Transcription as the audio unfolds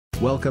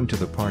Welcome to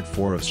the part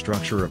 4 of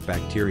Structure of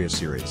Bacteria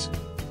series.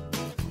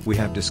 We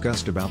have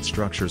discussed about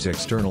structures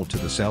external to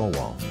the cell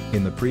wall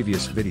in the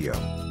previous video.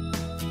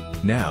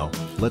 Now,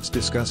 let's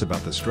discuss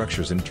about the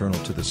structures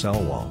internal to the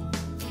cell wall.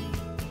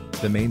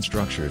 The main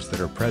structures that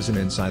are present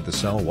inside the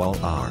cell wall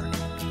are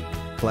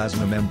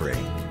plasma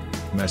membrane,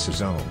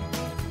 mesosome,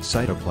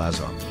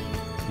 cytoplasm,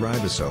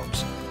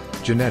 ribosomes,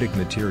 genetic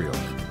material,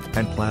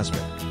 and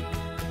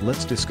plasmid.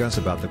 Let's discuss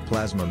about the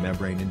plasma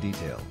membrane in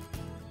detail.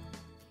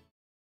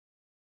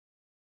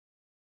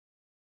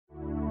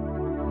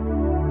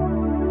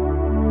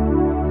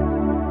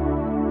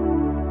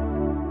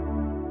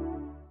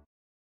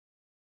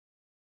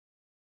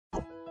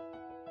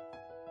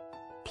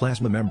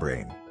 Plasma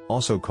membrane,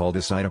 also called a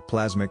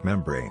cytoplasmic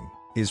membrane,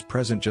 is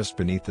present just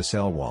beneath the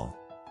cell wall.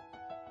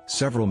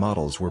 Several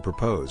models were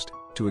proposed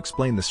to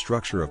explain the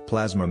structure of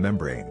plasma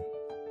membrane.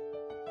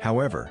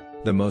 However,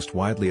 the most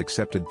widely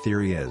accepted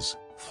theory is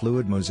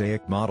fluid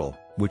mosaic model,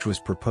 which was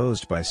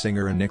proposed by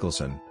Singer and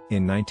Nicholson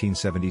in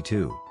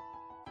 1972.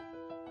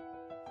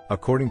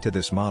 According to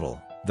this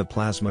model, the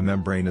plasma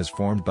membrane is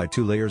formed by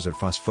two layers of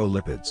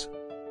phospholipids.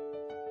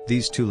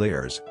 These two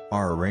layers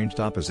are arranged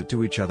opposite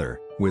to each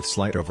other, with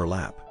slight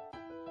overlap.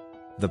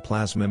 The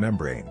plasma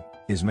membrane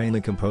is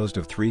mainly composed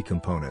of three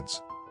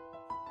components: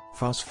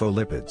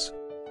 phospholipids,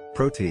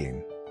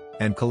 protein,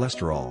 and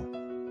cholesterol.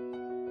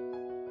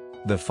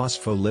 The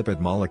phospholipid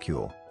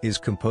molecule is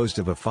composed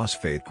of a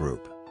phosphate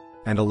group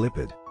and a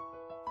lipid.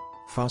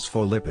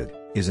 Phospholipid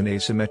is an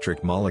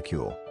asymmetric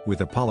molecule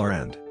with a polar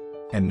end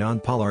and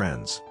non-polar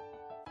ends.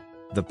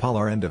 The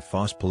polar end of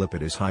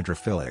phospholipid is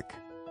hydrophilic,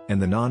 and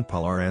the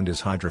non-polar end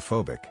is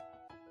hydrophobic.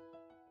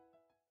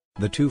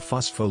 The two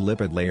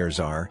phospholipid layers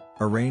are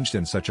arranged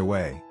in such a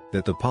way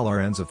that the polar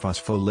ends of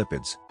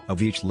phospholipids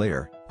of each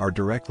layer are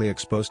directly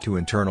exposed to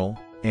internal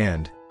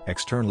and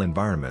external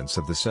environments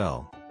of the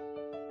cell.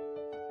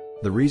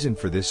 The reason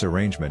for this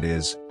arrangement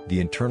is the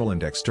internal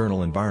and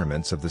external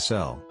environments of the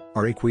cell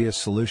are aqueous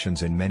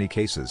solutions in many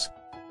cases.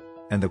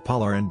 And the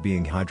polar end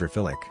being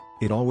hydrophilic,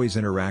 it always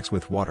interacts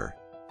with water,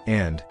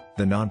 and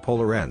the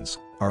non-polar ends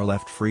are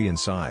left free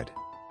inside.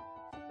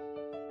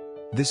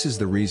 This is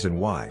the reason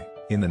why,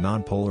 in the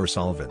nonpolar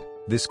solvent,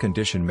 this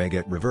condition may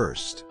get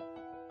reversed.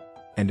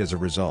 And as a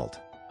result,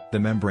 the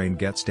membrane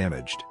gets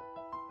damaged.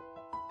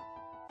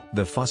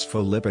 The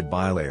phospholipid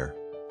bilayer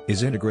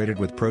is integrated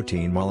with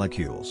protein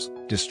molecules,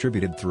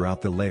 distributed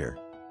throughout the layer.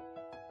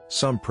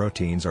 Some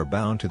proteins are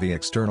bound to the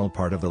external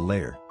part of the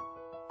layer.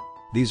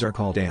 These are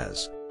called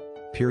as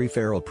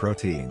peripheral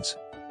proteins.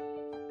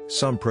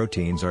 Some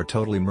proteins are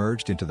totally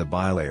merged into the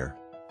bilayer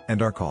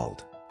and are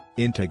called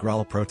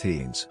integral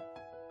proteins.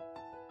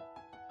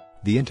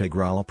 The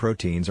integral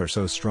proteins are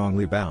so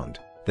strongly bound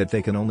that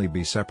they can only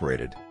be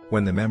separated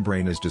when the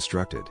membrane is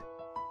destructed.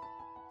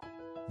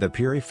 The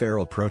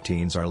peripheral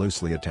proteins are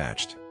loosely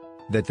attached,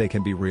 that they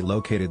can be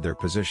relocated their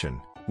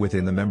position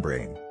within the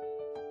membrane.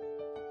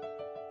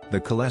 The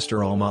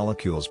cholesterol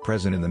molecules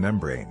present in the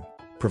membrane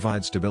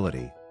provide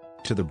stability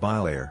to the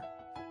bilayer.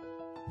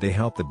 They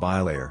help the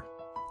bilayer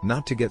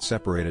not to get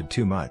separated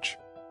too much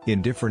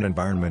in different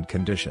environment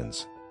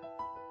conditions.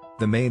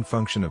 The main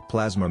function of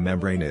plasma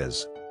membrane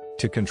is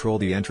to control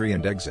the entry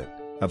and exit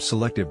of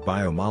selective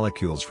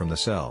biomolecules from the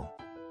cell,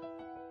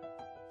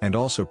 and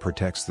also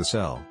protects the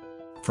cell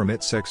from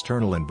its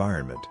external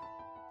environment.